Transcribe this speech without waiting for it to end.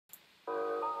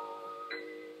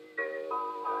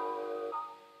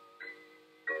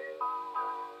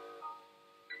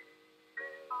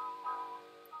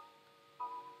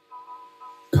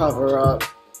Cover up,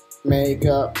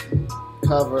 makeup,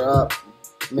 cover up,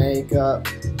 makeup,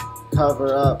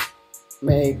 cover up,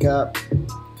 makeup,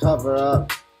 cover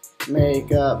up,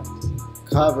 makeup,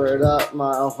 covered up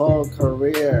my whole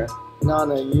career.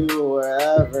 None of you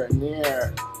were ever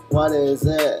near. What is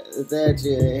it that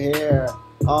you hear?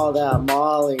 All that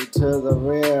Molly to the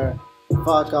rear.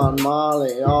 Fuck on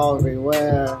Molly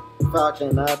everywhere.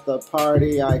 Fucking at the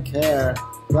party I care.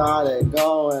 Got it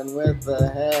going with the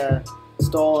hair.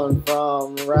 Stolen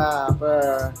from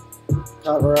rapper.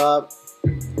 Cover up,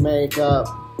 makeup,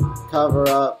 cover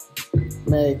up,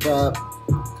 makeup,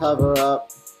 cover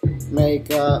up,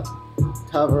 makeup,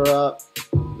 cover up,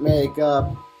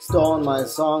 makeup. Stolen my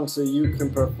songs so you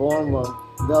can perform them.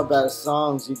 The best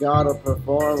songs, you gotta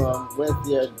perform them. With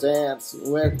your dance,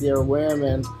 with your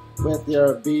women, with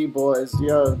your b-boys,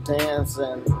 you're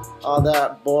dancing. All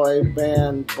that boy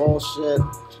band bullshit,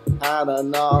 had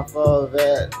enough of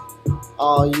it.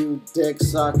 All you dick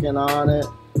sucking on it,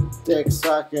 dick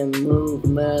sucking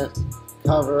movement.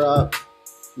 Cover up,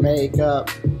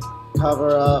 makeup,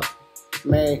 cover up,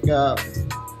 makeup,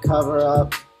 cover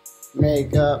up,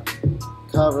 makeup,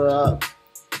 cover up,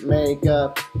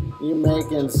 makeup. You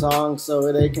making songs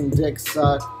so they can dick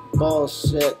suck.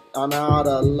 Bullshit, I'm out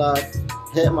of luck.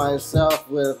 Hit myself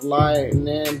with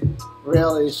lightning.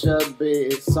 Really should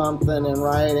be something in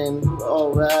writing.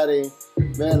 Already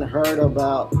been heard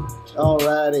about.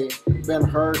 Already been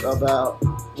hurt about.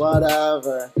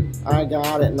 Whatever, I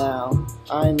got it now.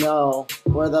 I know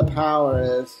where the power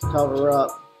is. Cover up,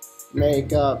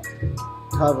 makeup,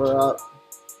 cover up,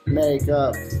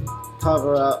 makeup,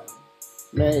 cover up,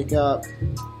 makeup,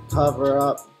 cover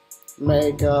up,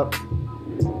 makeup.